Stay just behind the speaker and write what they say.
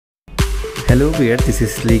Hello viewers, this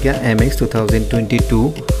is Liga MX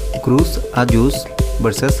 2022 Cruz Azul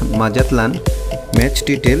vs Mazatlan match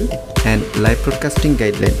detail and live broadcasting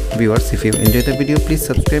guideline. Viewers, if you enjoy the video, please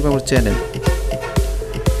subscribe our channel.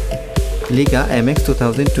 Liga MX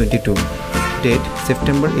 2022. Date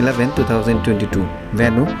September 11, 2022.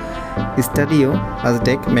 Venue Estadio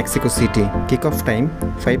Azteca, Mexico City. Kickoff time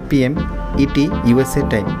 5 p.m. ET USA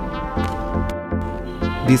time.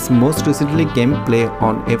 This most recently game played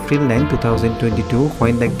on April 9, 2022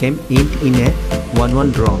 when the game ended in a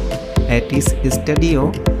 1-1 draw at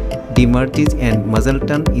Estadio de Mazatlan and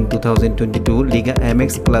Mazatlan in 2022 Liga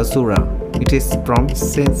MX Clausura. It is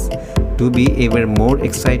promised to be ever more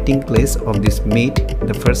exciting place of this meet,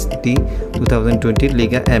 the first 2020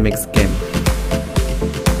 Liga MX game.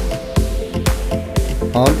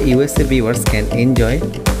 All USA viewers can enjoy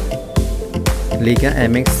Liga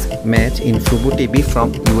MX match in fuboTV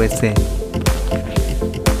from USA.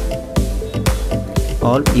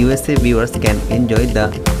 All USA viewers can enjoy the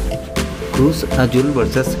Cruz Azul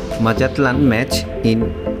vs Mazatlan match in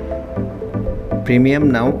Premium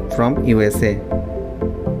Now from USA.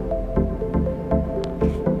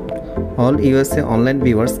 All USA online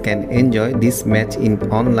viewers can enjoy this match in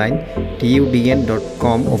online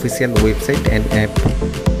TUDN.com official website and app.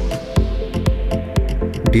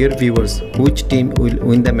 Dear viewers, which team will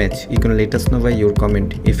win the match? You can let us know by your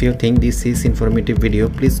comment. If you think this is informative video,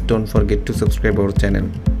 please don't forget to subscribe our channel.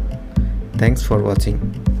 Thanks for watching.